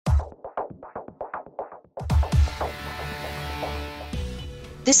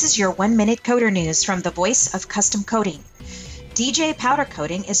This is your 1-minute coder news from the voice of custom coding. DJ Powder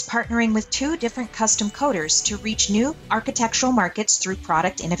Coating is partnering with 2 different custom coders to reach new architectural markets through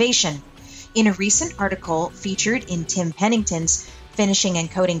product innovation. In a recent article featured in Tim Pennington's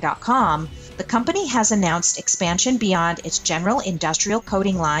finishingandcoding.com, the company has announced expansion beyond its general industrial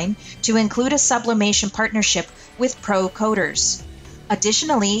coding line to include a sublimation partnership with pro coders.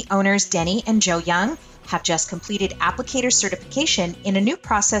 Additionally, owners Denny and Joe Young have just completed applicator certification in a new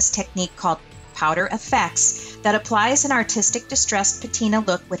process technique called Powder Effects that applies an artistic distressed patina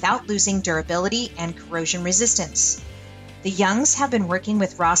look without losing durability and corrosion resistance. The Youngs have been working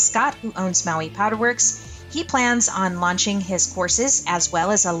with Ross Scott, who owns Maui Powderworks. He plans on launching his courses as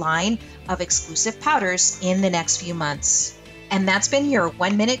well as a line of exclusive powders in the next few months. And that's been your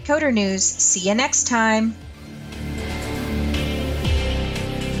 1-minute coder news. See you next time.